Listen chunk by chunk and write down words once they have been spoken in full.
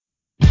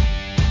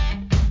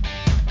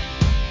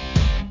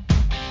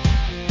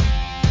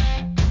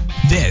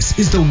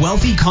is the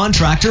Wealthy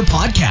Contractor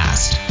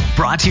Podcast.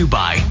 Brought to you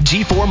by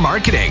G4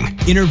 Marketing.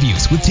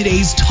 Interviews with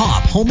today's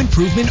top home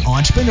improvement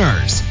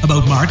entrepreneurs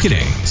about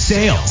marketing,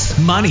 sales,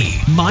 money,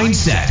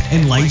 mindset,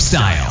 and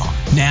lifestyle.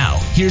 Now,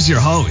 here's your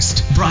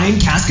host, Brian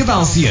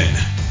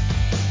Kaskavalciyan.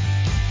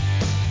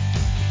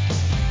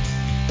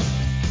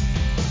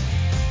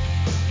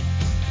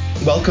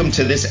 Welcome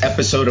to this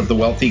episode of the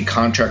Wealthy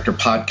Contractor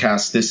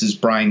Podcast. This is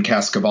Brian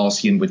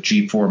Kaskavalciyan with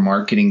G4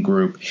 Marketing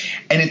Group.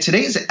 And in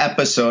today's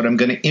episode, I'm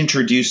going to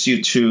introduce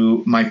you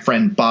to my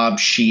friend Bob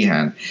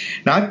Sheehan.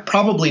 Now, I've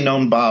probably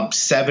known Bob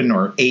 7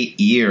 or 8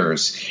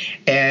 years,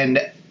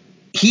 and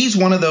he's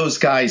one of those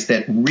guys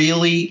that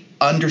really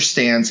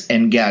understands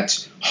and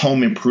gets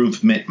home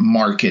improvement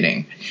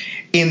marketing.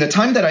 In the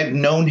time that I've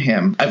known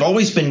him, I've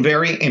always been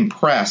very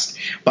impressed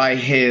by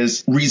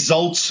his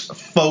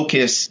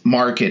results-focused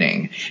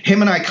marketing.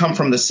 Him and I come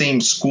from the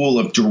same school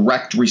of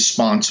direct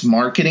response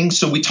marketing,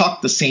 so we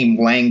talk the same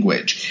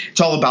language. It's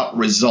all about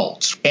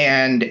results.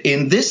 And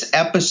in this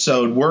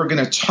episode, we're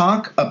going to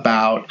talk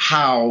about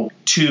how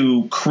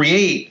to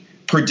create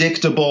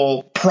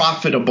predictable,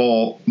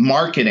 profitable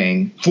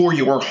marketing for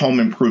your home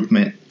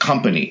improvement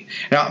company.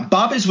 Now,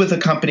 Bob is with a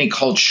company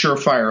called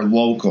Surefire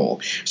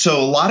Local. So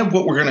a lot of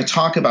what we're going to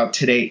talk about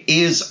today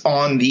is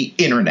on the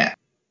internet.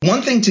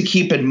 One thing to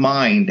keep in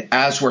mind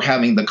as we're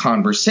having the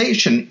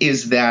conversation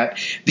is that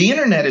the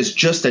internet is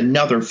just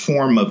another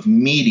form of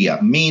media,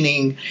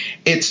 meaning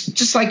it's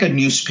just like a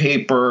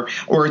newspaper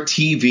or a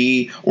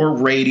TV or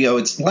radio.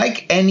 It's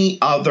like any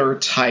other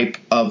type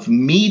of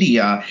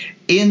media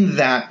in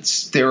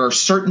that there are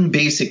certain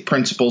basic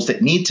principles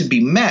that need to be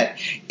met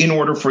in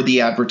order for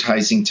the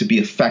advertising to be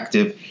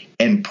effective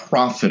and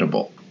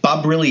profitable.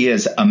 Bob really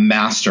is a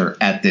master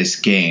at this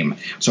game,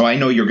 so I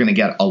know you're going to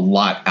get a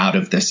lot out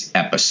of this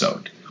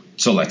episode.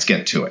 So let's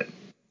get to it.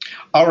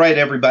 All right,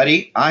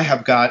 everybody. I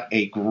have got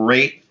a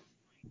great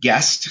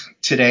guest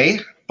today,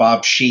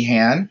 Bob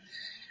Sheehan.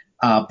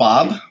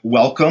 Bob,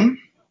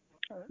 welcome.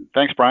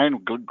 Thanks, Brian.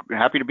 Good,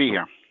 happy to be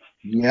here.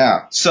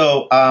 Yeah.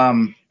 So,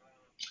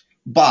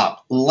 Bob,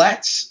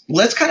 let's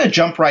kind of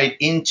jump right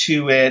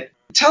into it.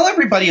 Tell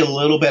everybody a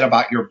little bit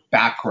about your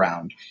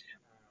background.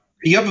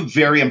 You have a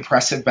very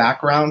impressive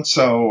background,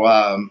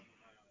 so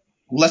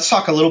let's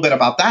talk a little bit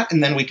about that,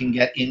 and then we can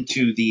get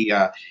into the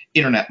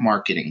internet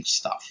marketing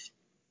stuff.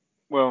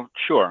 Well,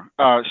 sure.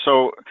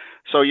 So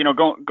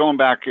going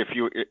back, if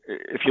you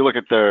look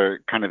at the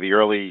kind of the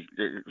early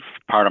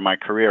part of my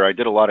career, I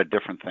did a lot of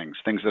different things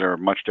that are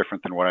much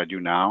different than what I do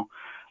now.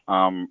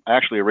 I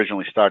actually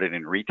originally started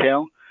in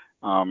retail,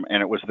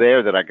 and it was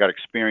there that I got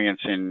experience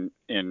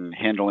in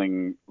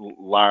handling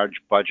large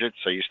budgets.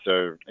 I used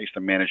to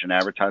manage an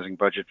advertising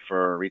budget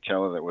for a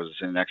retailer that was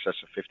in excess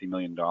of $50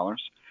 million.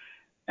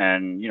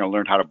 And,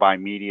 learned how to buy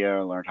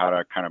media, learned how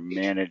to kind of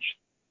manage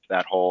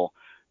that whole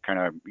kind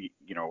of,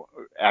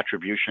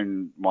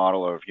 attribution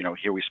model of,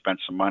 here we spent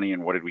some money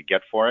and what did we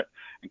get for it,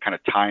 and kind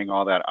of tying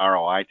all that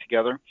ROI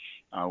together.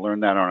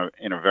 Learned that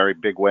in a very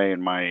big way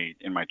in my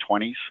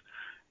 20s.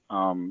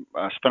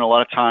 I spent a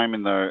lot of time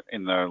in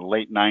the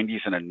late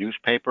 90s in a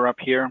newspaper up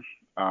here.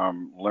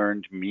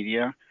 Learned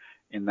media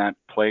in that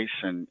place,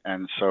 and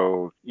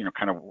so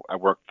kind of I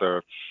worked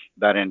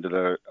that end of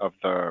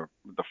the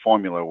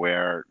formula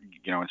where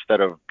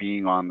instead of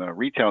being on the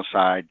retail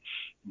side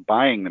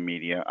buying the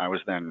media, I was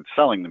then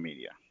selling the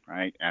media,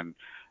 right? And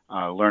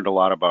learned a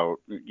lot about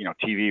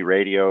TV,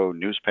 radio,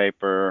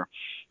 newspaper,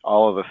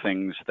 all of the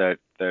things that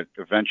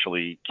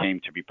eventually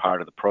came to be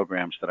part of the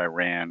programs that I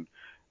ran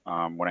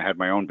when I had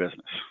my own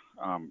business.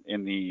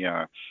 In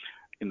the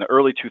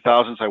early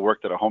 2000s, I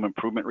worked at a home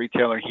improvement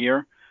retailer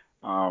here.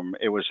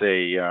 It was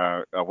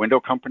a window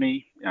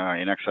company,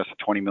 in excess of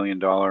 $20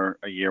 million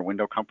a year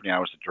window company. I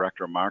was the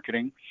director of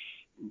marketing,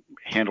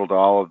 handled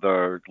all of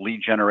the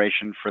lead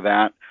generation for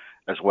that,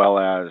 as well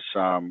as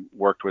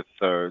worked with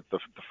the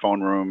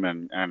phone room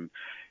and kind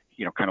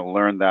of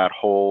learned that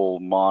whole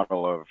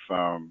model of,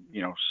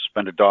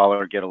 spend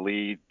 $1, get a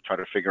lead, try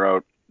to figure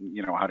out,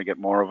 how to get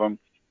more of them,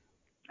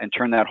 and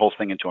turn that whole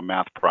thing into a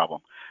math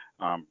problem,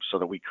 so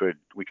that we could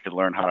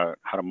learn how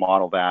to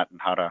model that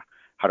and how to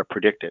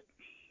predict it.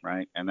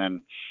 Right. And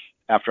then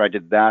after I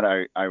did that,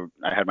 I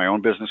had my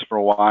own business for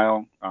a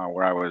while,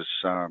 where I was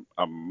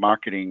a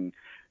marketing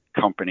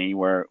company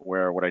where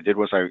what I did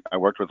was I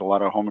worked with a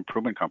lot of home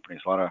improvement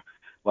companies, a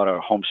lot of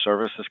home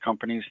services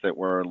companies that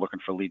were looking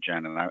for lead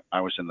gen. And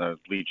I was in the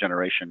lead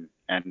generation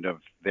end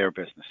of their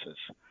businesses.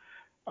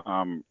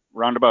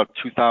 Around about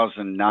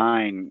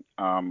 2009,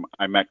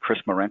 I met Chris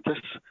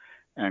Morentis,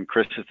 and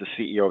Chris is the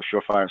CEO of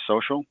Surefire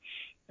Social.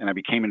 And I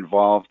became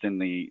involved in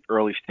the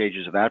early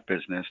stages of that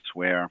business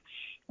where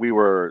we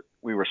were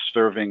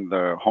serving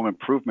the home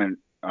improvement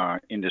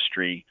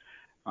industry,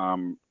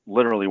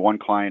 literally one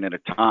client at a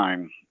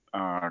time,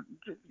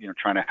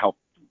 trying to help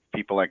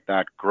people like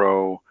that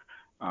grow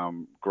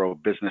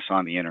business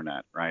on the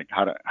internet, right?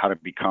 How to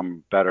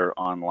become better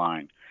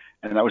online.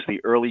 And that was the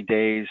early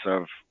days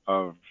of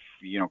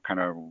kind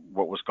of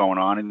what was going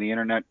on in the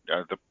internet,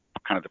 the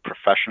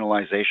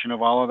professionalization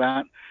of all of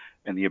that,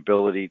 and the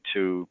ability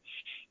to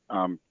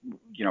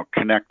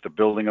connect the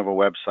building of a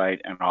website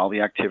and all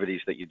the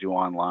activities that you do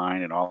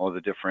online and all of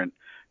the different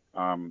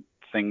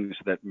things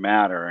that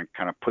matter, and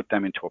kind of put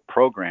them into a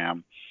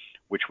program,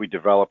 which we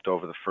developed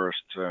over the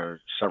first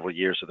several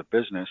years of the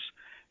business,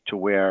 to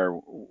where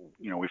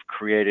we've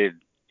created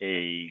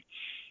a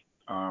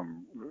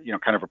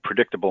kind of a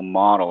predictable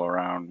model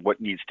around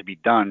what needs to be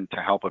done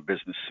to help a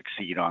business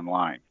succeed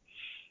online.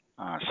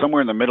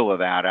 Somewhere in the middle of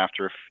that,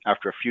 after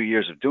a few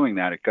years of doing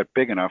that, it got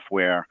big enough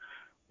where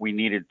we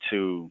needed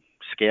to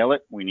scale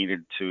it. We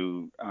needed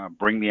to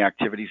bring the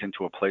activities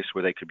into a place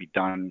where they could be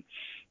done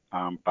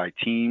by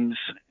teams,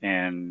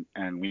 and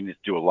we needed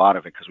to do a lot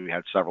of it because we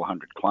had several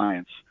hundred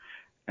clients.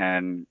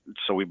 And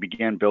so we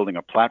began building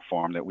a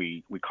platform that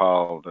we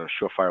call the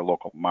Surefire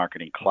Local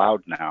Marketing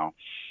Cloud now.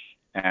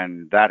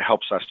 And that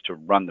helps us to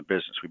run the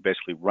business. We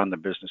basically run the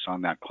business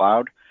on that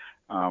cloud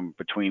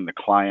between the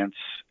clients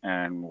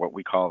and what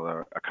we call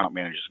the account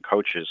managers and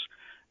coaches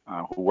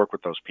who work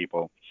with those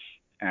people.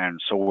 And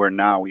so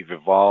we've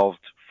evolved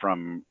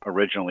from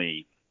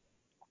originally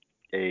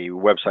a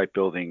website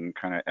building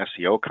kind of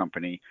SEO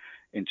company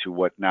into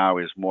what now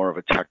is more of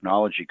a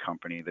technology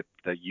company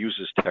that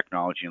uses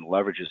technology and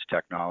leverages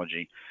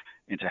technology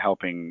into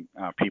helping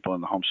people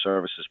in the home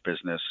services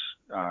business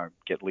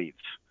get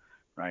leads,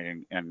 right,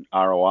 and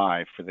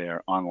ROI for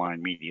their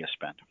online media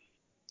spend.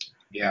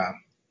 Yeah,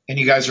 and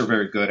you guys are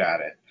very good at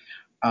it.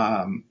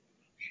 Thank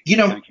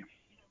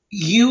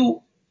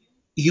you.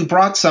 You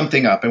brought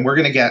something up, and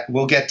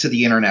we'll get to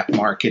the internet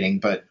marketing,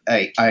 but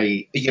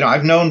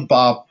I've known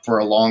Bob for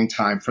a long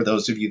time, for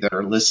those of you that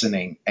are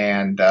listening,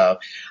 and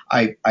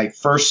I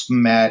first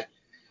met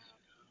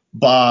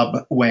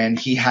Bob when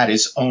he had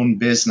his own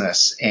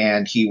business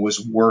and he was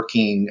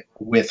working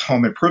with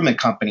home improvement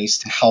companies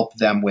to help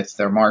them with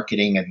their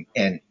marketing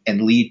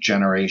and lead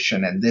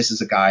generation. And this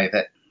is a guy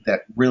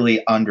that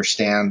really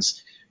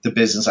understands the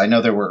business. I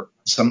know there were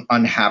some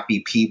unhappy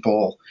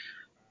people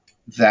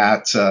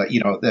that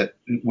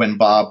when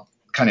Bob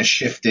kind of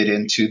shifted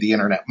into the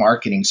internet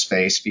marketing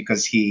space,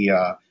 because he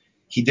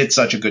did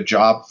such a good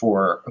job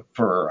for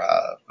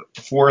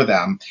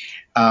them.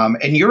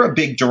 And you're a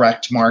big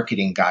direct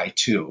marketing guy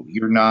too.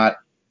 You're not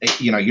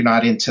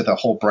into the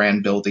whole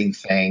brand building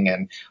thing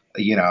and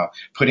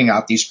putting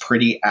out these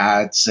pretty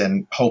ads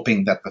and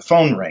hoping that the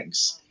phone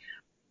rings.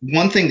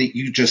 One thing that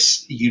you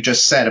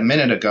just said a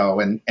minute ago,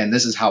 and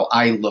this is how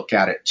I look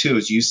at it too,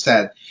 is you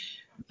said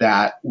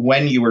that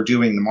when you were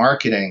doing the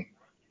marketing,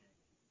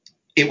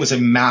 it was a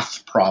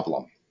math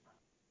problem.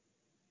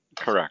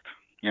 Correct.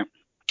 Yep.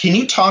 Can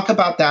you talk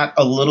about that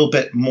a little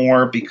bit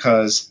more?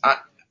 Because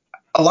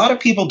a lot of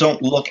people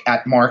don't look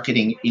at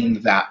marketing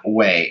in that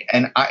way.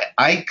 And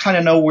I kind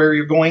of know where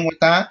you're going with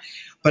that,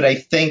 but I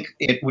think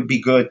it would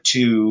be good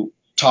to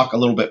talk a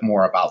little bit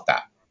more about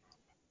that.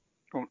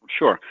 Oh,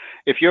 sure.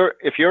 If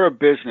you're a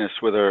business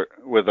with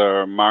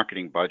a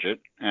marketing budget,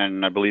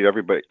 and I believe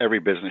every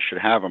business should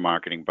have a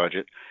marketing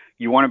budget,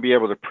 you want to be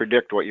able to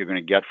predict what you're going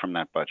to get from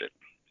that budget.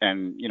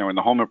 And in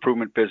the home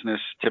improvement business,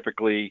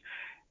 typically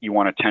you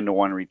want a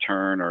 10-to-1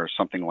 return or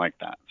something like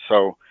that.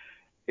 So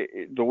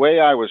the way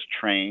I was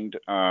trained,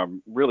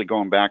 really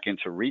going back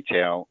into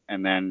retail,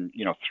 and then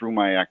through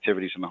my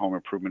activities in the home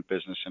improvement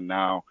business, and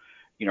now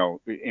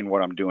in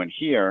what I'm doing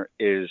here,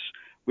 is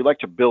we like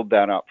to build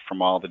that up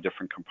from all the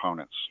different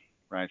components,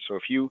 right? So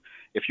if you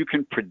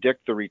can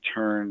predict the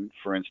return,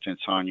 for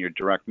instance, on your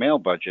direct mail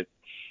budget,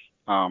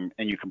 and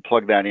you can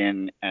plug that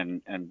in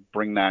and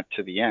bring that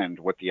to the end,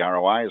 what the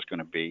ROI is going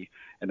to be,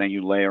 and then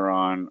you layer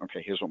on,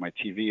 okay, here's what my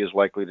TV is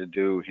likely to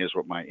do, here's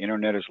what my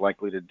internet is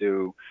likely to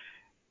do.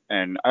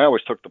 And I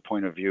always took the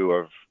point of view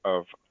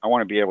of I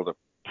want to be able to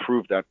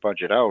prove that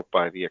budget out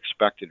by the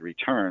expected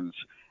returns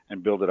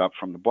and build it up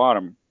from the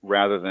bottom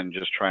rather than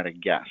just try to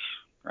guess.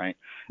 Right.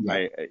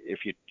 Yeah.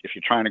 If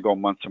you're trying to go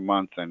month to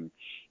month and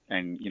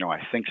I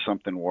think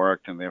something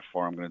worked and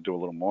therefore I'm going to do a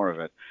little more of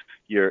it,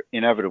 you're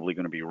inevitably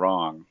going to be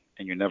wrong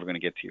and you're never going to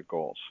get to your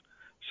goals.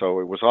 So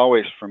it was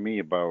always for me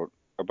about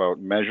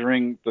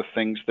measuring the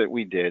things that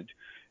we did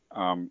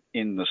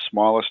in the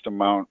smallest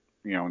amount,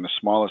 in the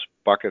smallest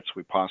buckets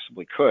we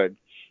possibly could,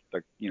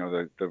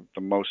 the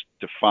most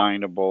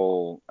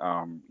definable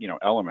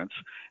elements,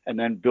 and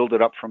then build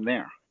it up from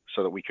there,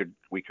 so that we could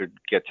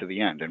get to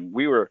the end. And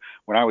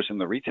when I was in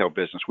the retail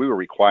business, we were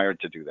required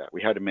to do that.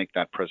 We had to make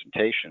that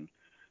presentation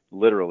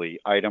literally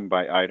item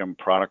by item,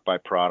 product by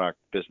product,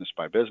 business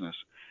by business.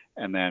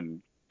 And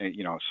then,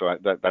 so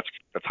that's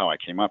how I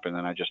came up. And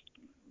then I just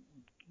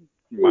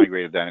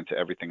migrated that into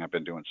everything I've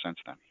been doing since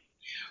then.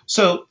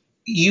 So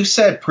you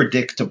said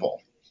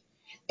predictable.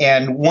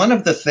 And one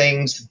of the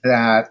things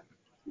that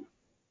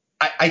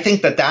I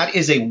think that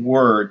is a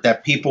word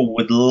that people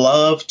would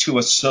love to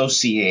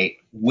associate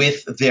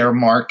with their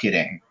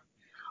marketing,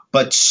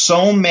 but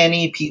so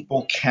many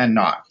people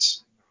cannot.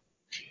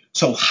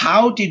 So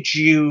how do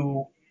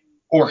you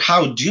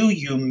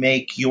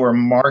make your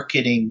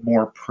marketing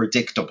more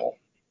predictable?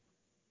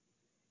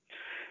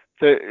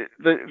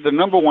 The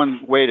number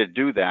one way to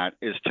do that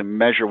is to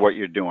measure what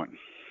you're doing,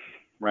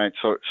 right?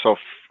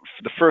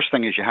 The first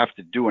thing is you have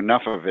to do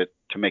enough of it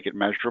to make it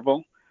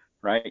measurable,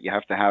 right? You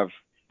have to have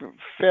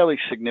fairly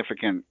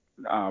significant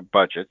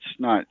budgets,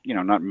 not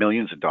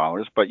millions of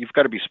dollars, but you've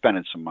got to be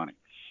spending some money.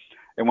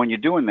 And when you're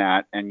doing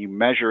that and you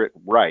measure it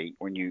right,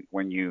 when you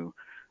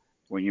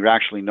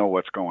actually know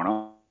what's going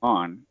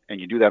on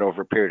and you do that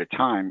over a period of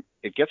time,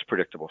 it gets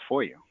predictable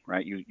for you,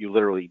 right? You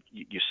literally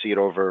you see it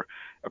over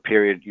a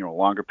period,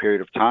 longer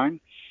period of time,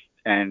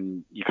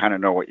 and you kind of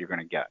know what you're going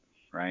to get,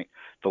 right?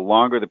 The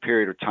longer the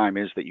period of time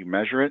is that you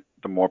measure it,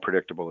 the more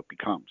predictable it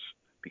becomes,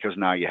 because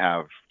now you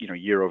have,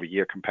 year over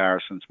year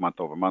comparisons, month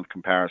over month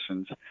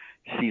comparisons.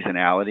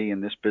 Seasonality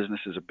in this business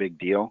is a big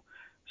deal.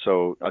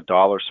 So a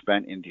dollar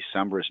spent in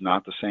December is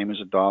not the same as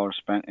a dollar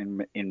spent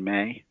in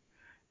May,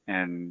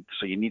 and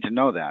so you need to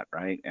know that,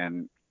 right?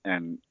 And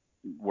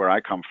where I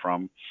come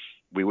from,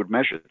 we would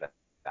measure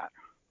that,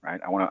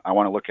 right? I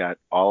want to look at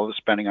all of the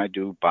spending I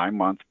do by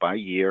month, by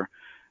year,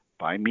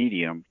 by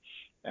medium,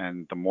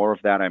 and the more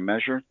of that I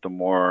measure, the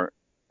more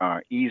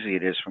easy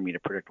it is for me to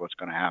predict what's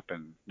going to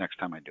happen next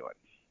time I do it.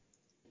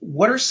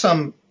 What are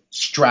some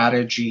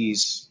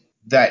strategies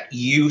that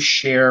you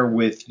share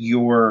with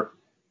your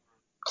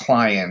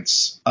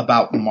clients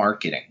about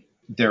marketing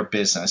their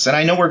business? And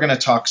I know we're going to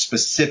talk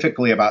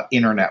specifically about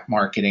internet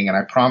marketing, and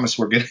I promise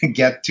we're going to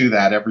get to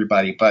that,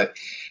 everybody. But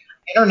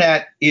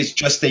internet is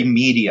just a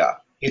media.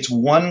 It's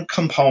one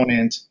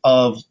component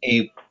of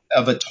a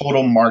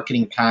total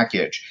marketing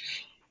package.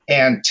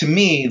 And to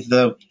me,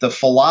 the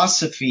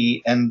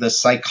philosophy and the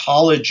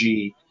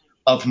psychology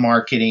of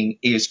marketing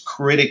is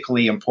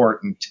critically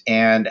important.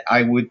 And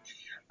I would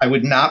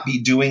not be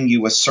doing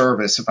you a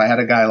service if I had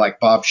a guy like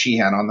Bob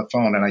Sheehan on the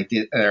phone and I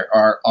did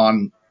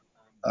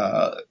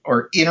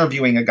or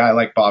interviewing a guy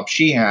like Bob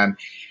Sheehan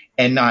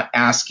and not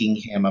asking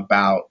him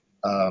about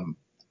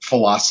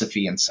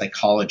philosophy and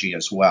psychology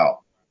as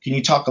well. Can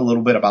you talk a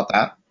little bit about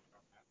that?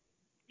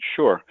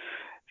 Sure.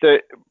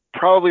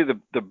 Probably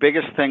the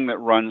biggest thing that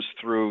runs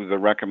through the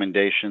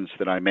recommendations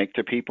that I make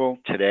to people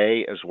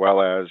today, as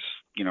well as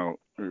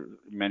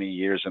many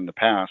years in the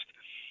past,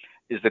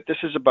 is that this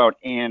is about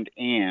and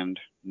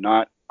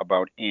not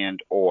about and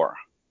or,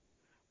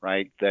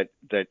 right?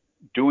 That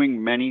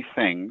doing many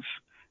things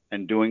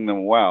and doing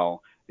them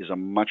well is a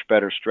much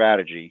better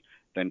strategy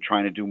than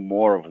trying to do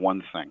more of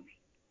one thing,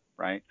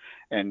 right?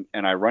 And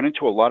I run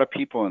into a lot of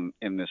people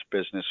in this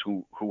business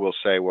who will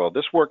say, well,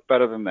 this worked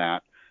better than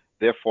that,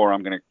 therefore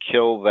I'm going to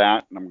kill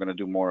that and I'm going to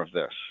do more of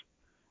this.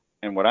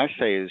 And what I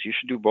say is you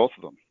should do both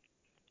of them.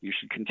 You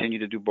should continue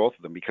to do both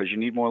of them because you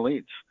need more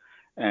leads.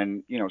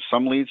 And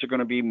some leads are going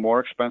to be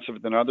more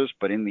expensive than others,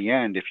 but in the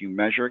end, if you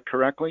measure it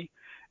correctly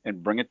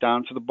and bring it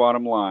down to the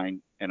bottom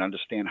line and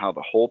understand how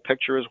the whole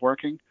picture is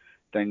working,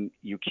 then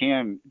you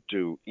can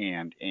do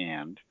and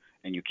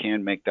you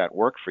can make that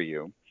work for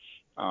you.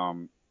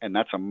 And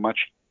that's a much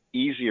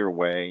easier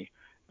way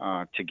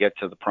to get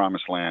to the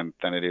promised land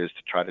than it is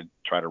to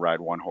try to ride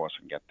one horse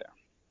and get there.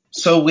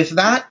 So with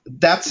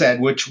that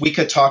said, which we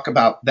could talk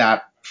about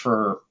that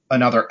for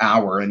another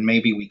hour, and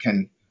maybe we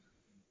can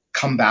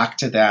come back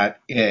to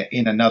that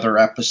in another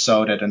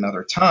episode at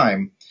another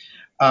time.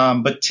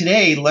 But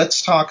today,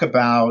 let's talk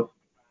about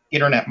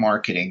internet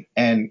marketing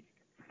and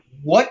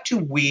what do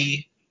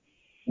we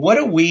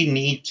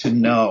need to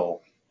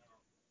know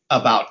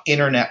about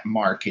internet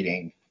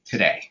marketing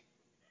today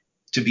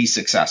to be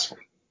successful?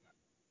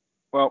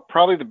 Well,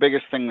 probably the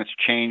biggest thing that's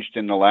changed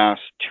in the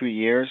last 2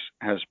 years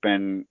has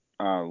been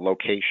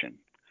location.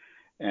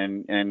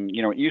 And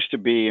it used to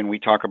be, and we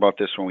talk about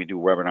this when we do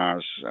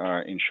webinars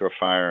in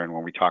Surefire, and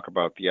when we talk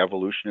about the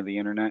evolution of the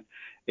internet,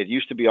 it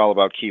used to be all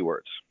about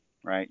keywords,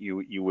 right?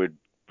 You would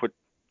put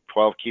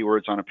 12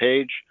 keywords on a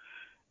page.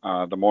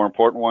 The more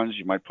important ones,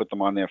 you might put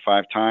them on there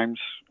 5 times,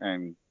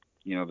 and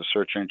the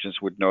search engines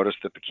would notice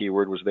that the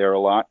keyword was there a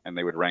lot, and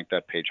they would rank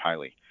that page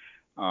highly.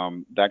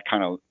 That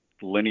kind of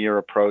linear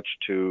approach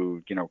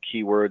to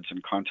keywords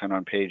and content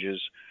on pages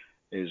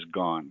is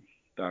gone.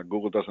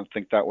 Google doesn't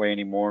think that way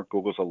anymore.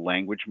 Google's a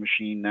language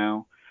machine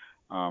now.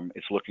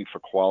 It's looking for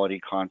quality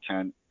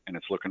content, and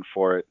it's looking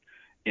for it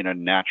in a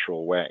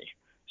natural way.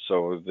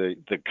 So the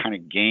kind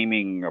of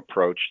gaming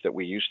approach that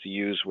we used to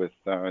use with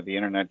the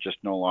internet just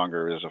no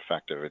longer is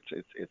effective.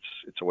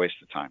 It's a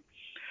waste of time.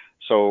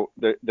 So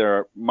there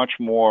are much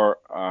more.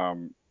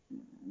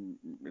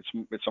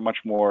 It's a much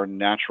more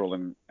natural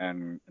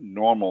and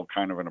normal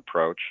kind of an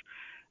approach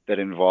that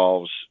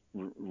involves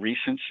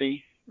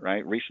recency,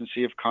 right?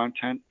 Recency of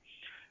content.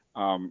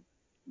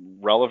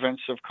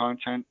 Relevance of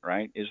content,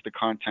 right? Is the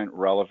content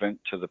relevant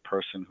to the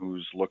person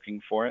who's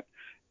looking for it?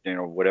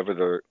 Whatever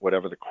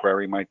the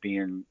query might be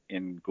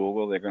in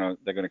Google, they're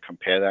gonna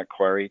compare that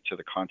query to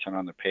the content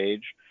on the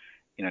page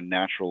in a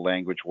natural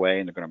language way,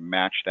 and they're going to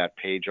match that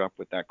page up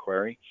with that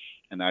query,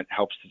 and that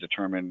helps to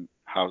determine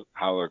how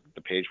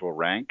the page will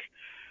rank.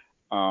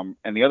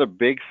 And the other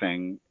big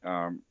thing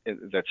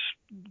that's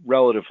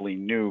relatively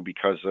new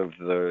because of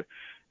the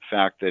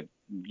fact that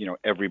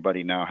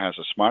everybody now has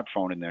a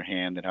smartphone in their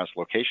hand that has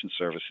location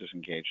services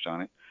engaged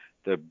on it.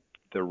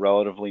 The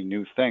relatively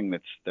new thing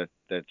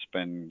that's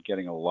been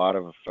getting a lot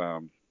of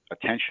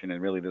attention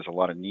and really there's a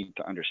lot of need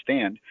to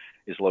understand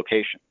is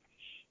location.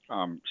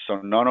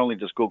 So not only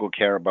does Google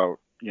care about,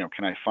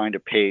 can I find a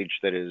page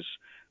that is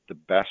the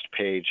best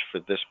page for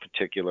this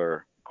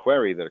particular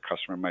query that a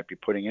customer might be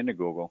putting into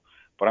Google,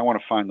 but I want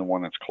to find the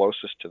one that's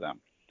closest to them.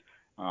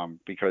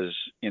 Because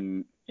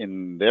in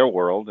their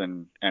world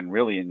and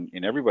really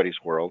in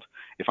everybody's world,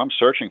 if I'm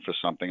searching for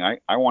something,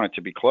 I want it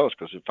to be close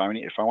because if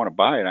I want to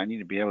buy it, I need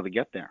to be able to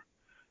get there.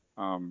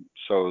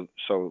 So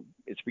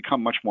it's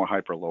become much more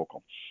hyper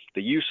local.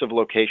 The use of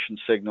location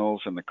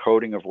signals and the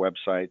coding of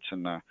websites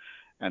and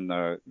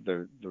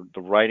the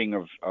writing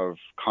of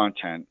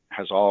content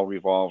has all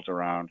revolved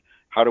around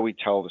how do we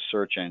tell the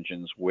search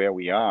engines where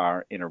we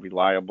are in a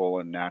reliable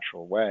and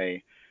natural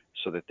way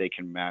so that they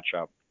can match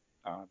up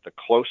the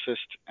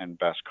closest and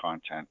best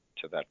content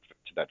to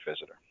that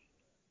visitor.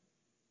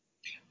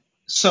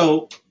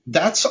 So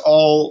that's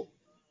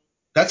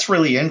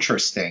really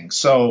interesting.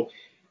 So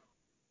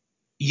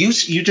you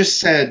just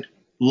said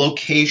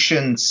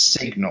location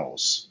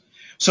signals.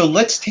 So Yep.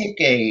 let's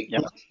take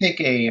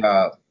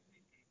a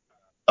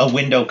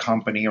window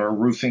company or a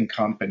roofing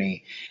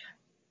company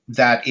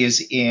that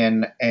is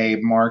in a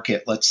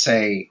market. Let's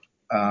say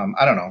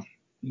I don't know,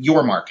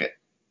 your market.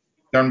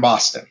 They're in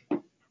Boston.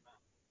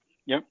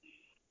 Yep.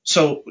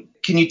 So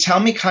can you tell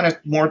me kind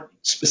of more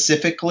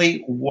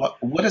specifically what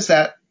does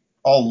that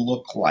all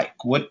look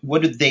like? What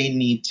do they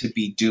need to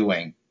be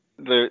doing?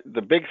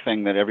 The big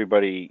thing that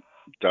everybody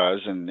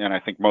does, and I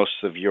think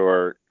most of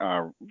your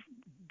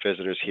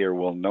visitors here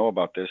will know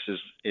about this,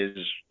 is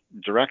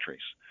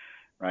directories,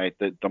 right?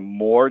 The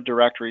more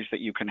directories that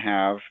you can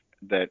have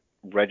that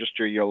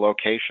register your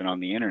location on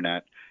the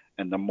internet,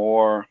 and the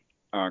more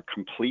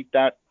complete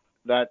that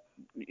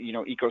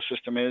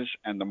ecosystem is,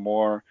 and the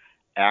more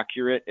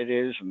accurate it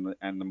is,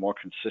 and the more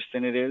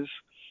consistent it is,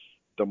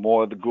 the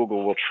more the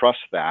Google will trust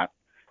that,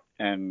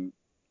 and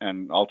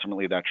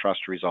ultimately that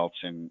trust results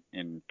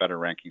in better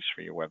rankings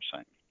for your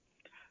website.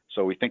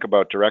 So we think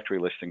about directory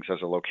listings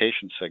as a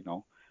location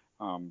signal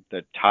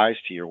that ties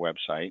to your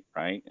website,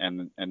 right?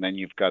 And then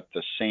you've got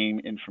the same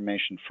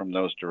information from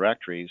those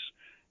directories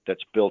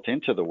that's built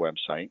into the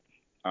website.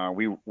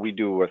 We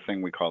do a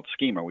thing we call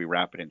schema. We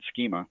wrap it in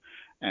schema,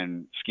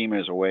 and schema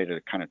is a way to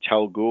kind of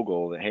tell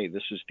Google that, hey,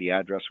 this is the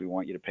address we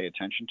want you to pay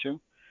attention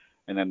to,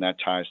 and then that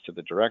ties to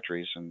the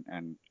directories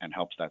and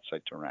helps that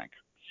site to rank.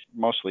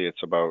 Mostly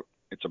it's about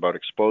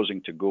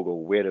exposing to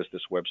Google, where does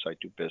this website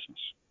do business.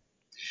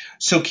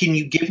 So can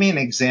you give me an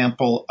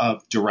example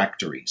of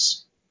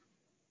directories?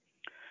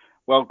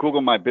 Well,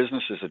 Google My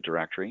Business is a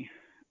directory.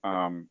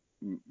 Um,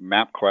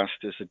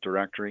 MapQuest is a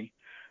directory.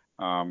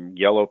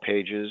 Yellow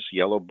Pages,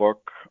 Yellow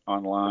Book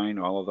online,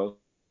 all of those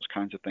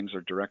kinds of things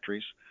are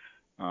directories.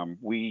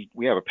 We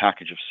have a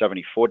package of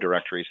 74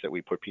 directories that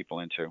we put people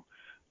into,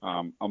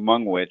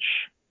 among which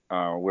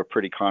we're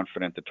pretty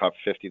confident the top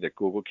 50 that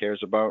Google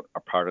cares about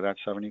are part of that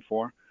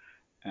 74.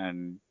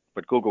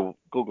 But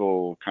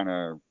Google kind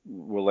of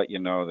will let you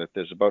know that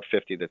there's about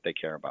 50 that they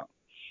care about,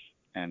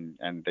 and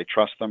they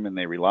trust them and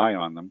they rely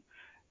on them,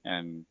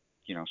 and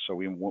so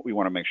we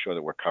want to make sure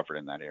that we're covered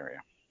in that area.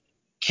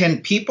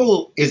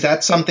 Is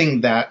that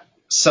something that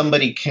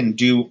somebody can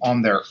do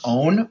on their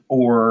own,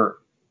 or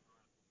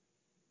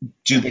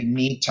do they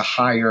need to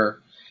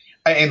hire?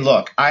 And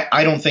look,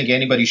 I don't think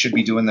anybody should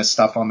be doing this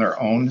stuff on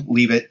their own.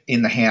 Leave it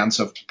in the hands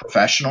of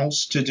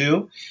professionals to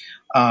do.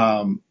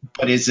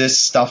 But is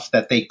this stuff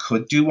that they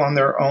could do on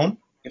their own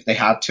if they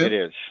had It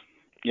to? is.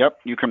 Yep,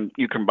 you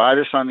can buy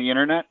this on the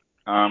internet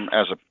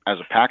as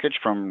a package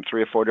from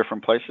 3 or 4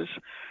 different places,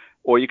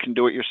 or you can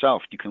do it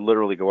yourself. You can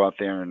literally go out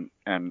there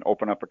and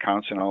open up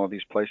accounts in all of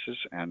these places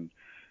and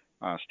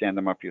stand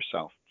them up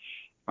yourself.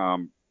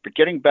 But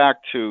getting back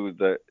to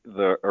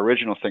the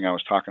original thing I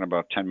was talking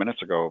about 10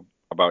 minutes ago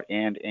about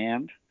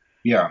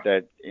Yeah.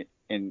 that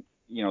in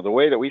the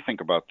way that we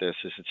think about this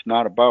is it's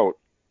not about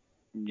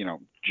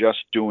just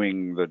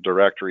doing the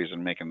directories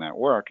and making that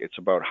work. It's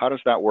about how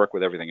does that work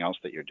with everything else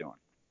that you're doing,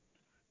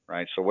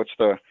 right? So what's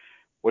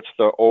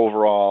the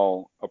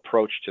overall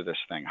approach to this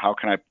thing? How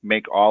can I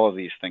make all of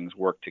these things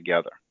work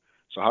together?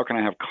 So how can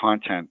I have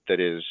content that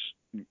is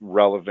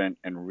relevant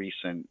and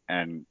recent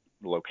and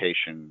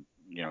location,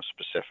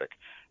 specific?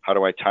 How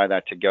do I tie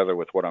that together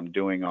with what I'm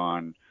doing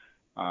on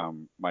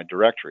my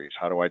directories?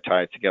 How do I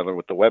tie it together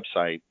with the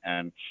website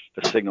and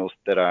the signals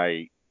that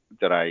I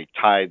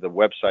tie the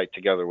website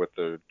together with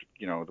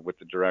with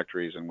the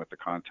directories and with the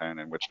content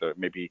and with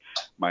maybe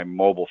my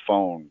mobile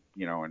phone,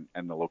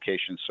 and the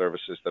location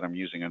services that I'm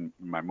using on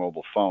my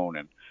mobile phone,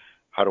 and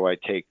how do I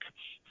take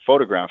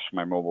photographs from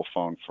my mobile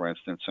phone, for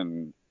instance,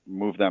 and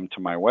move them to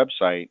my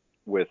website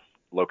with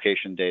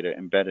location data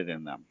embedded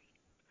in them,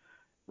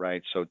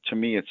 right? So to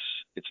me,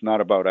 it's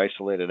not about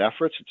isolated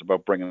efforts; it's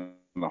about bringing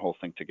the whole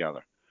thing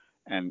together,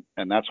 and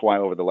that's why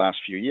over the last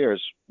few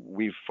years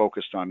we've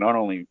focused on not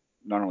only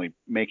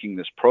making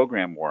this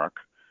program work,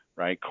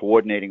 right,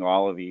 coordinating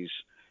all of these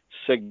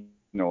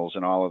signals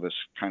and all of this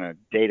kind of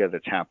data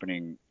that's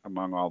happening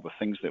among all the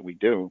things that we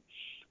do,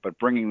 but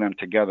bringing them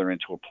together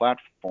into a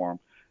platform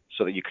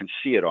so that you can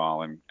see it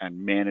all and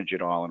manage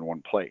it all in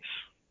one place,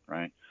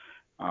 right?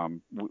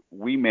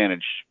 We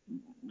manage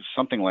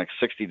something like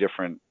 60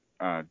 different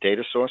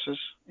data sources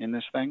in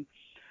this thing,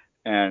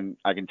 and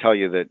I can tell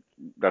you that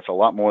that's a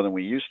lot more than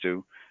we used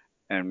to.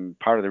 And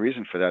part of the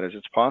reason for that is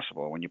it's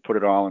possible when you put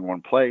it all in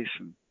one place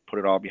and put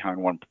it all behind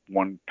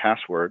one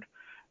password.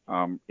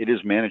 It is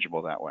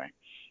manageable that way.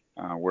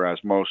 Whereas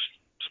most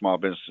small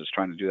businesses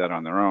trying to do that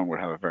on their own would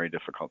have a very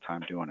difficult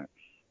time doing it.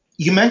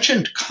 You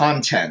mentioned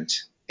content,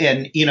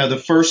 and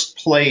the first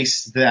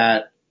place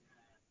that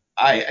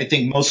I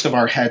think most of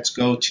our heads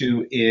go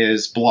to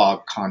is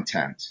blog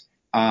content.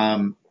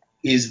 Um,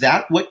 is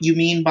that what you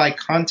mean by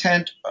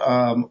content,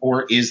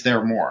 or is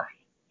there more?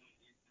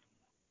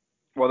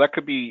 Well, that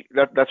could be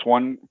that's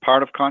one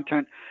part of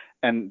content,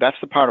 and that's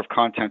the part of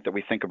content that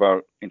we think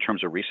about in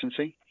terms of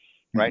recency,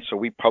 Hmm. right? So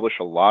we publish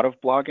a lot of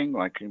blogging.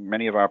 Like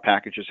many of our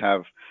packages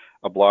have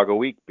a blog a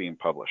week being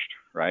published,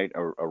 right?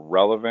 A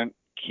relevant,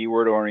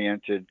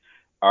 keyword-oriented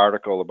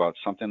article about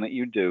something that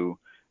you do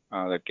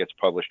that gets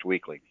published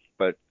weekly.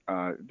 But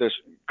there's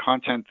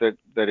content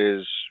that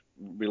is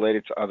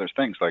related to other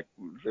things, like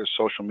there's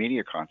social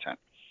media content,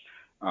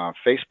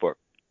 Facebook,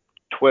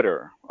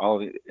 Twitter, all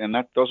of the, and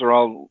that those are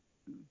all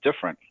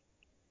different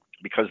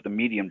because the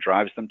medium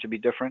drives them to be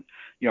different.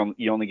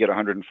 You only get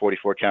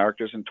 144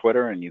 characters in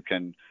Twitter, and you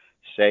can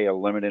say a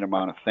limited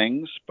amount of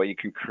things, but you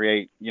can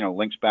create,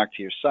 links back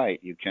to your site.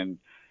 You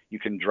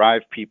can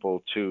drive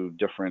people to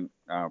different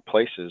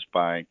places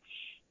by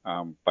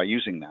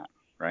using that,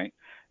 right?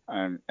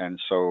 And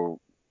so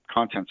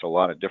content's a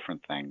lot of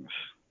different things,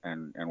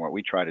 and what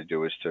we try to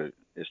do is to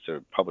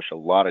publish a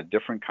lot of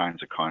different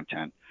kinds of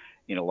content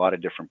in a lot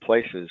of different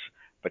places,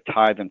 but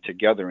tie them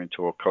together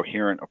into a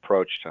coherent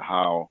approach to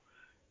how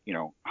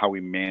we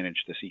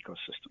manage this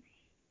ecosystem.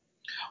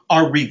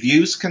 Are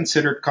reviews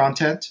considered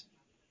content?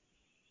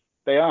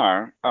 They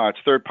are. It's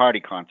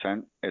third-party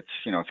content. It's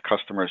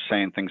customers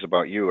saying things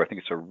about you. I think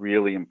it's a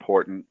really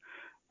important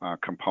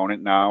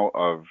component now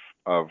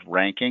of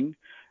ranking.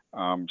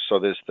 So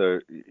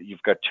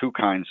you've got two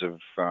kinds of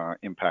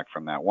impact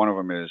from that. One of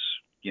them is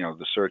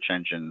the search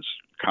engines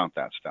count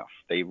that stuff.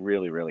 They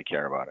really really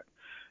care about it.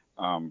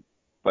 Um,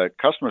 but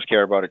customers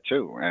care about it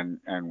too, and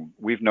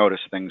we've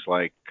noticed things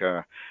like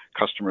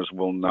customers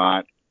will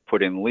not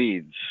put in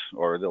leads,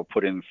 or they'll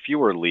put in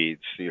fewer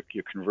leads. So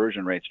your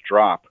conversion rates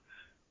drop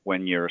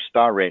when your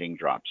star rating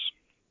drops,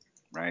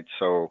 right?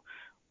 So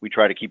we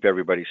try to keep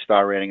everybody's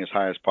star rating as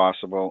high as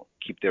possible,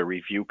 keep their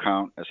review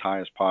count as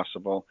high as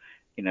possible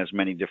in as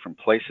many different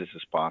places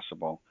as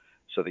possible,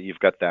 so that you've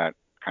got that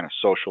kind of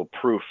social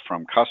proof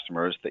from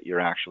customers that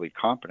you're actually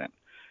competent.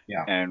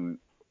 Yeah. And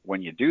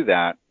when you do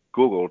that,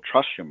 Google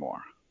trusts you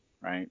more,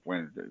 right?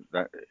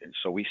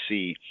 So we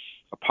see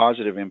a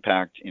positive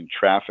impact in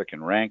traffic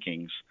and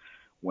rankings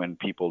when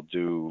people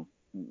do,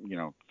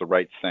 the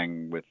right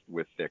thing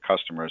with their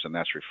customers, and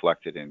that's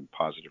reflected in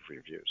positive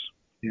reviews.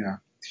 Yeah.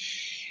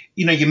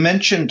 You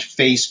mentioned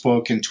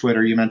Facebook and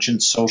Twitter, you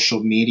mentioned social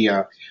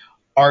media.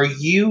 Are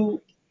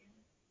you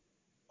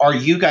are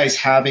you guys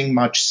having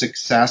much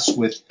success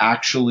with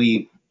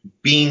actually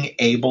being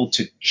able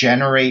to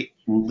generate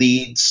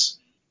leads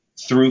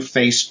through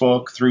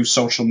Facebook, through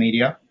social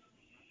media?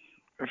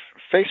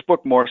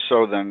 Facebook more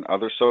so than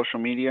other social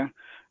media,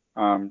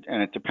 and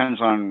it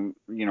depends on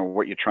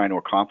what you're trying to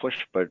accomplish.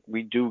 But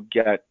we do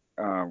get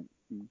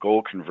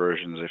goal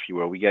conversions, if you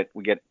will. We get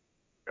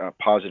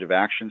positive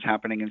actions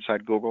happening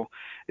inside Google.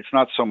 It's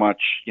not so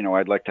much,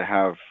 I'd like to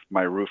have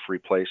my roof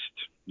replaced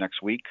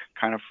next week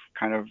kind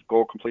of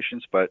goal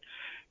completions, but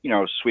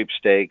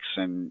sweepstakes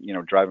and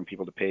driving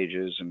people to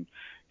pages and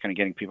kind of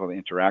getting people to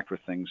interact with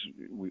things.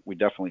 We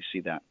definitely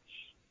see that,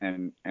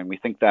 and we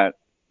think that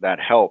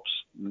helps,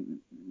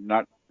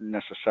 not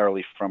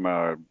necessarily from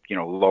a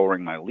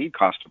lowering my lead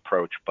cost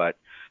approach, but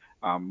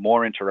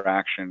more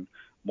interaction,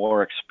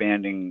 more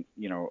expanding,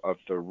 of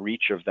the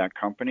reach of that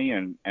company,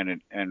 and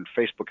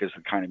Facebook is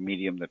the kind of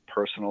medium that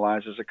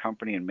personalizes a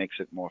company and makes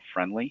it more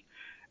friendly,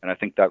 and I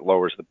think that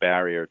lowers the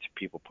barrier to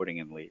people putting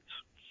in leads.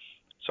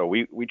 So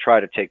we try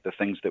to take the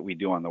things that we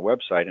do on the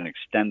website and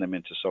extend them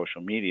into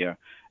social media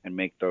and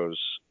make the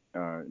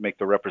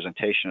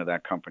representation of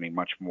that company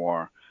much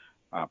more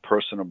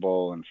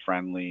personable and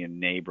friendly and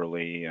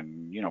neighborly,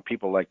 and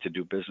people like to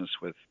do business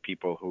with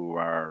people who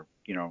are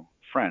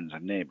friends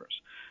and neighbors.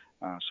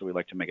 So we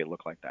like to make it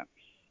look like that.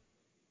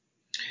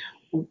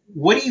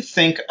 What do you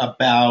think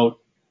about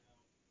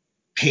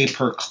pay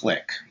per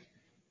click,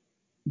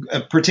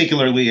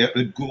 particularly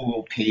a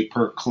Google pay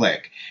per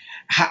click?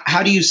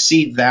 How do you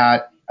see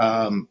that?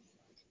 How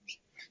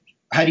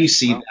do you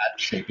see Well, that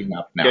shaping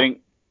up now?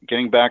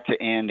 getting back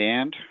to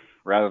and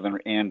rather than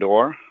and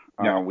or,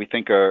 Yeah, we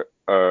think a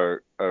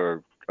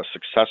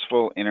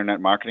successful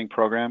internet marketing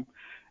program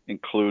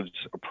includes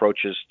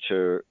approaches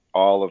to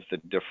all of the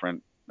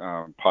different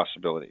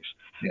possibilities.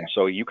 yeah,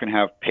 So you can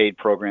have paid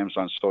programs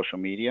on social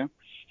media.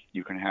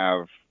 You can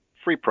have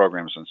free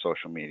programs on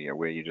social media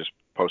where you're just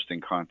posting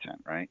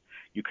content, right?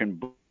 You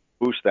can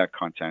boost that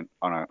content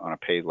on a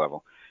paid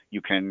level.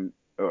 You can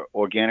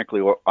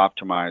organically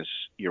optimize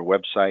your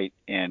website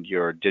and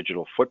your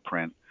digital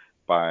footprint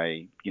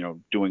by,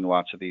 doing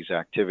lots of these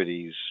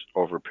activities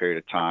over a period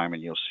of time,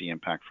 and you'll see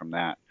impact from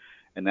that.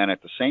 And then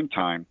at the same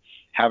time,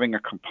 having a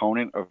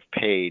component of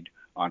paid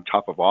on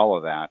top of all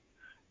of that,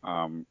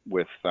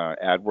 with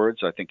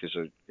AdWords, I think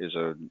is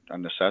a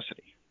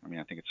necessity. I mean,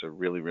 I think it's a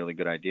really, really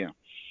good idea.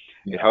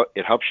 Yeah.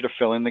 It helps you to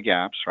fill in the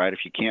gaps, right? If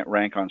you can't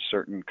rank on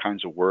certain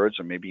kinds of words,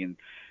 or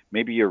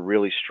maybe you're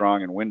really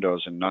strong in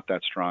Windows and not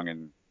that strong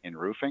in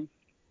roofing,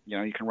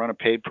 you can run a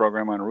paid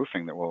program on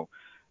roofing that will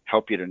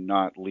help you to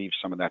not leave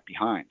some of that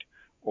behind.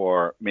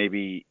 Or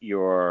maybe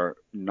you're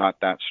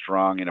not that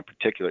strong in a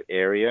particular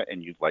area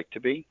and you'd like to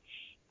be.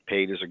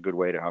 Paid is a good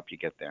way to help you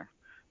get there.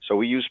 So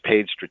we use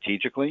paid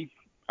strategically,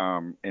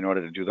 in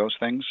order to do those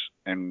things.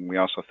 And we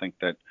also think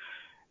that,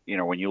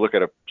 when you look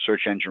at a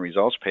search engine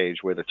results page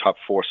where the top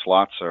 4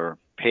 slots are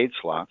paid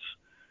slots,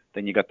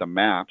 then you got the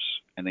maps,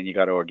 and then you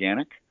got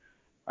organic.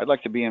 I'd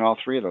like to be in all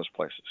 3 of those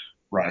places.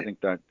 Right. I think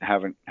that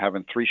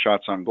having 3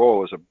 shots on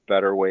goal is a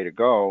better way to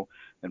go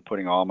than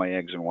putting all my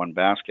eggs in one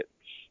basket.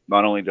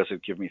 Not only does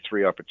it give me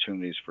 3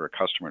 opportunities for a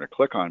customer to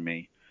click on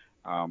me,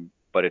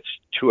 but it's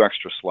 2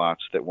 extra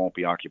slots that won't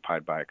be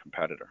occupied by a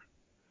competitor.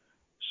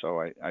 So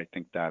I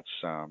think that's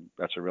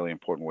a really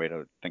important way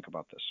to think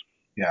about this.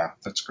 Yeah,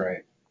 that's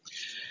great.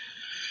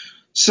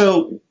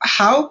 So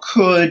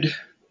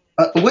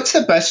what's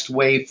the best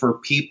way for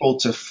people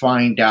to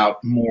find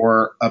out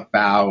more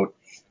about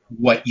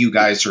what you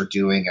guys are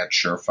doing at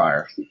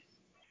Surefire?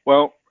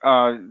 Well,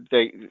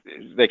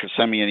 they could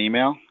send me an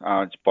email.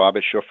 It's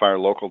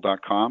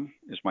bob@surefirelocal.com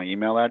is my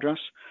email address.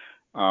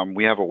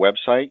 We have a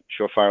website,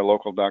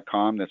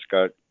 surefirelocal.com, that's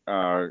got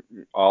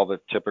all the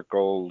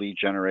typical lead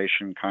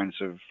generation kinds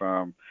of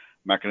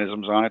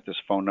mechanisms on it.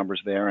 There's phone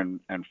numbers there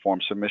and form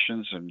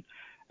submissions,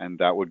 and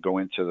that would go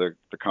into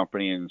the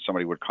company, and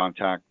somebody would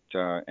contact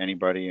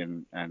anybody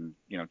and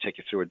take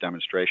you through a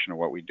demonstration of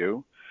what we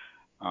do.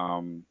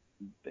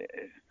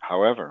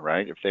 However,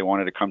 right, if they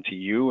wanted to come to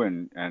you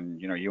and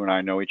you and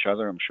I know each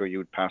other, I'm sure you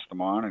would pass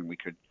them on, and we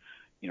could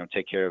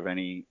take care of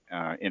any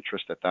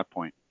interest at that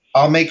point.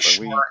 I'll make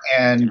sure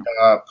and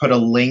put a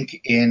link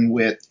in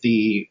with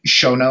the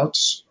show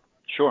notes.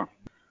 Sure.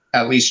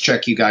 At least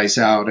check you guys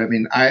out. I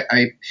mean,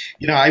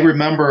 I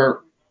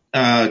remember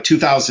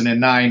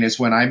 2009 is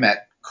when I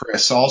met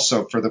Chris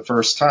also for the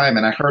first time,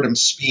 and I heard him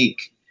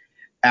speak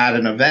at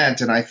an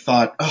event, and I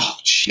thought, oh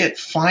shit,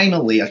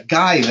 finally a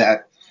guy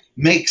that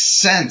makes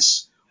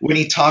sense when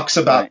he talks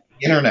about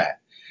the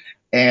internet.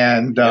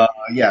 And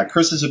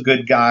Chris is a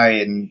good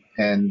guy,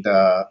 and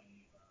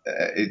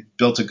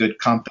built a good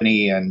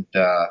company, and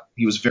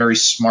he was very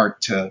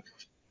smart to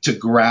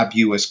grab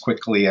you as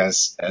quickly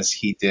as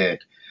he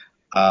did.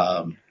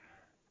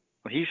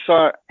 He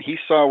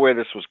saw where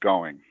this was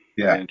going.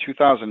 Yeah. In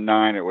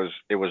 2009, it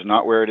was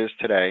not where it is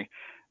today,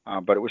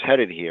 but it was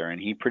headed here, and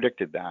he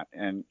predicted that,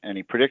 and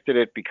he predicted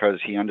it because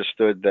he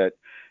understood that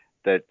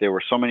there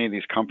were so many of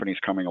these companies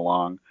coming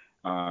along,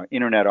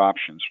 internet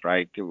options,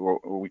 right?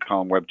 We call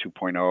them Web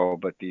 2.0,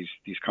 but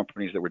these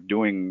companies that were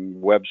doing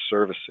web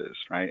services,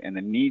 right? And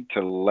the need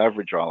to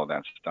leverage all of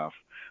that stuff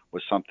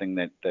was something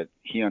that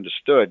he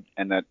understood,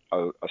 and that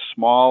a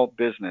small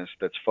business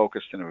that's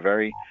focused in a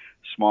very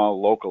small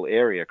local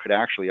area could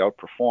actually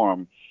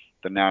outperform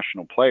the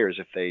national players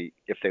if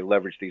they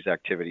leverage these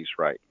activities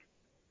right?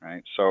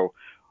 So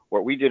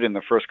what we did in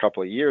the first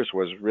couple of years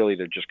was really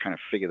to just kind of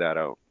figure that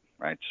out,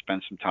 right?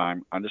 Spend some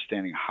time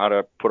understanding how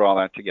to put all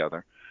that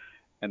together.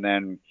 And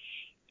then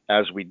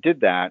as we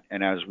did that,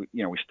 and as we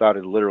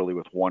started literally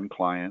with 1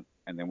 client,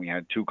 and then we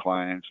had 2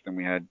 clients, then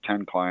we had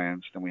 10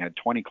 clients, then we had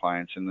 20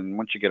 clients. And then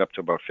once you get up to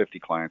about 50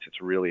 clients,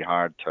 it's really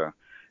hard to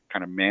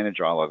kind of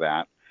manage all of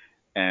that.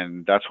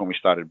 And that's when we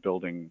started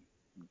building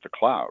the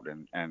cloud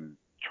and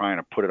trying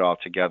to put it all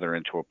together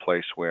into a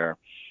place where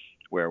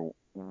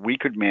we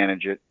could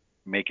manage it,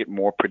 make it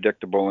more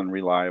predictable and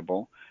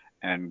reliable,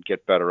 and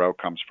get better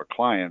outcomes for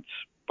clients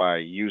by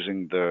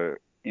using the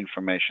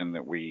information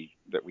that we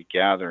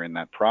gather in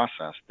that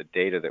process, the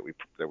data that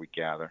we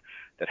gather,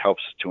 that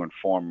helps to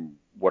inform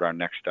what our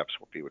next steps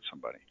will be with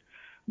somebody.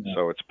 Yeah.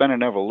 So it's been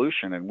an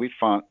evolution, and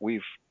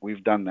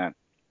we've done that,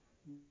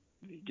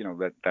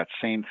 that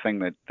same thing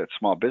that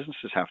small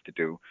businesses have to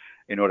do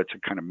in order to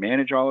kind of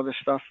manage all of this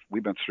stuff.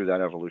 We've been through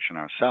that evolution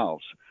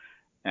ourselves,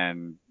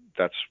 and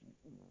that's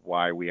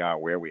why we are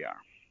where we are.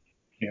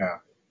 Yeah.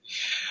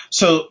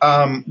 So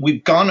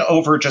we've gone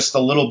over just a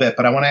little bit,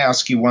 but I want to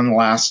ask you one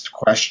last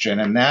question,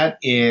 and that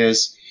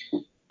is,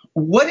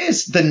 what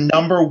is the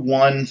number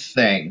one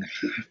thing,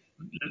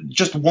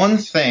 just one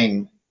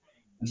thing,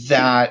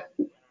 that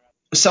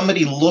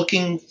somebody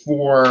looking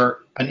for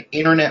an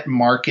internet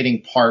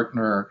marketing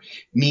partner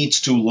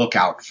needs to look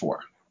out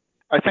for?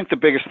 I think the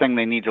biggest thing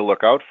they need to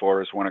look out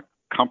for is when a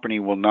company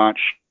will not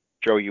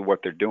show you what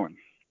they're doing.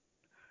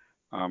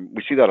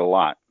 We see that a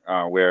lot,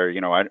 where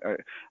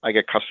I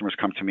get customers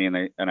come to me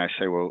and I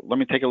say, well, let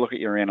me take a look at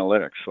your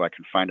analytics so I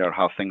can find out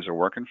how things are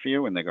working for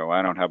you. And they go,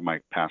 I don't have my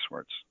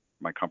passwords.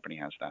 My company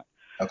has that.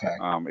 Okay.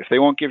 If they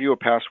won't give you a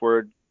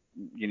password,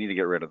 you need to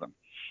get rid of them.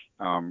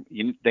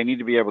 They need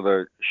to be able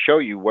to show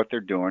you what they're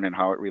doing and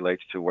how it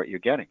relates to what you're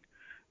getting.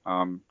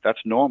 That's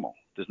normal.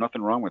 There's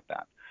nothing wrong with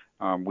that.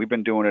 We've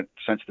been doing it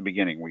since the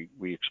beginning.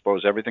 We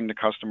expose everything to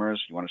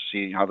customers. You want to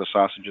see how the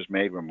sausage is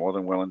made, we're more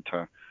than willing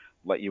to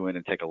let you in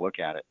and take a look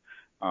at it.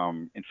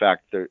 In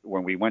fact,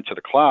 when we went to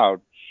the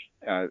cloud,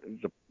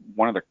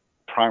 one of the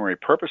primary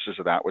purposes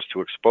of that was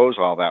to expose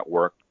all that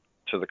work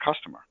to the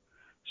customer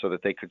so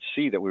that they could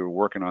see that we were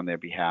working on their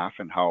behalf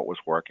and how it was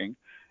working.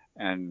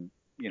 And,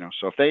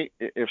 so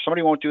if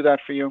somebody won't do that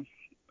for you,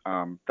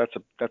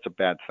 that's a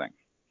bad thing.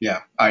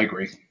 Yeah, I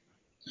agree.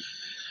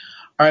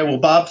 All right. Well,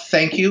 Bob,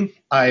 thank you.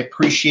 I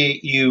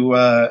appreciate you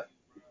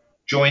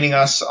joining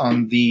us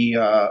on the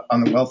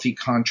Wealthy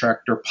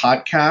Contractor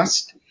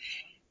podcast.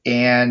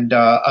 And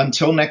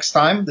until next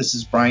time, this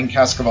is Brian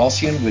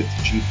Kaskavalsian with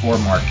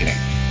G4 Marketing.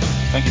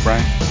 Thank you,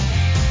 Brian.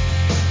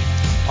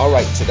 All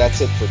right, so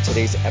that's it for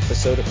today's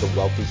episode of the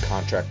Wealthy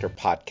Contractor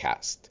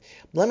podcast.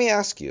 Let me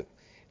ask you,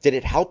 did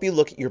it help you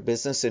look at your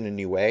business in a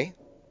new way?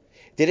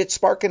 Did it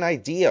spark an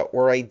idea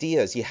or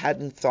ideas you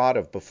hadn't thought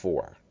of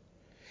before?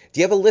 Do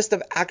you have a list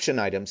of action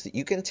items that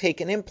you can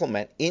take and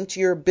implement into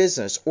your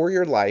business or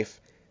your life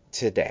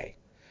today?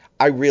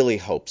 I really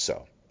hope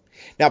so.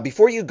 Now,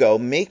 before you go,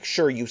 make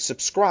sure you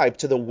subscribe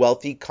to the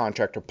Wealthy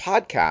Contractor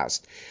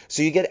podcast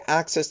so you get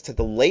access to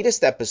the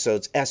latest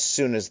episodes as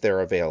soon as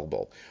they're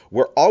available.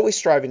 We're always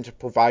striving to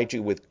provide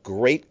you with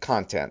great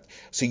content,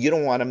 so you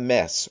don't want to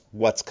miss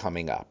what's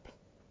coming up.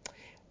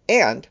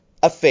 And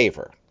a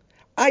favor,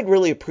 I'd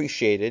really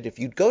appreciate it if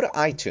you'd go to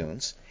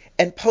iTunes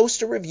and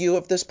post a review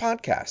of this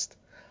podcast.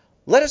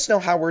 Let us know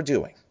how we're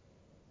doing.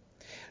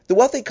 The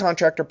Wealthy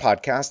Contractor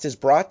podcast is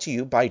brought to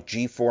you by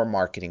G4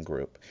 Marketing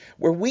Group,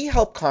 where we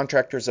help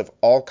contractors of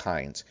all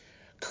kinds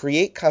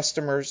create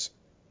customers,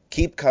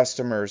 keep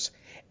customers,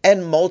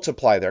 and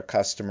multiply their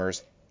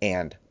customers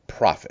and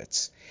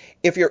profits.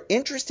 If you're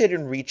interested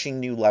in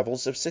reaching new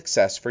levels of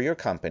success for your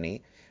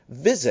company,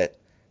 visit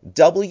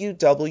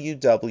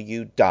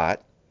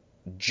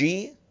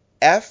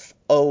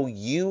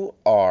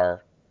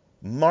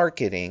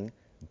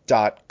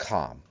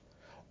www.gfourmarketing.com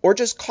or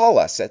just call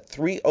us at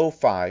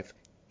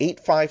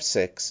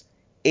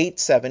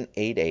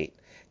 305-856-8788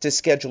 to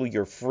schedule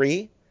your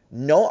free,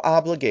 no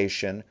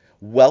obligation,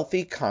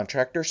 Wealthy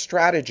Contractor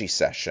Strategy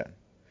session.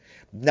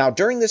 Now,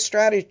 during this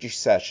strategy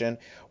session,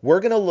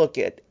 we're going to look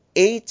at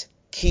 8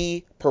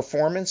 key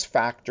performance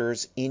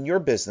factors in your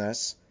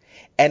business,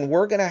 and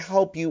we're going to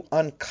help you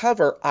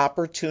uncover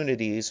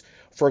opportunities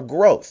for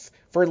growth,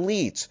 for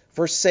leads,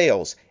 for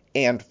sales,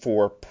 and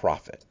for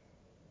profit.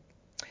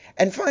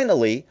 And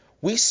finally,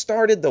 we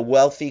started the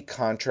Wealthy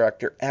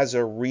Contractor as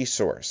a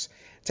resource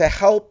to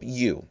help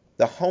you,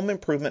 the home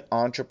improvement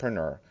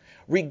entrepreneur,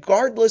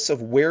 regardless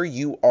of where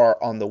you are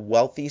on the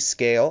wealthy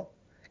scale,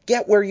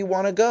 get where you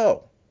want to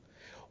go.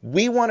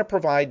 We want to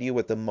provide you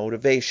with the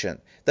motivation,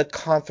 the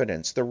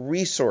confidence, the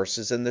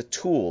resources, and the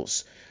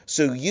tools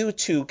so you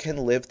too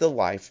can live the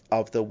life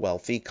of the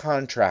wealthy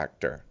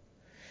contractor.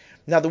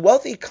 Now, the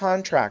Wealthy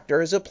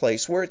Contractor is a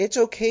place where it's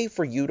okay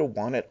for you to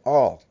want it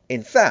all.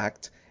 In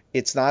fact,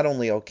 it's not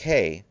only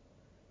okay,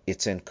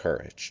 it's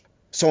encouraged.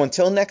 So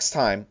until next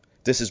time,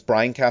 this is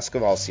Brian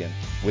Kaskavalsian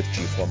with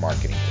G4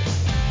 Marketing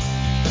Group.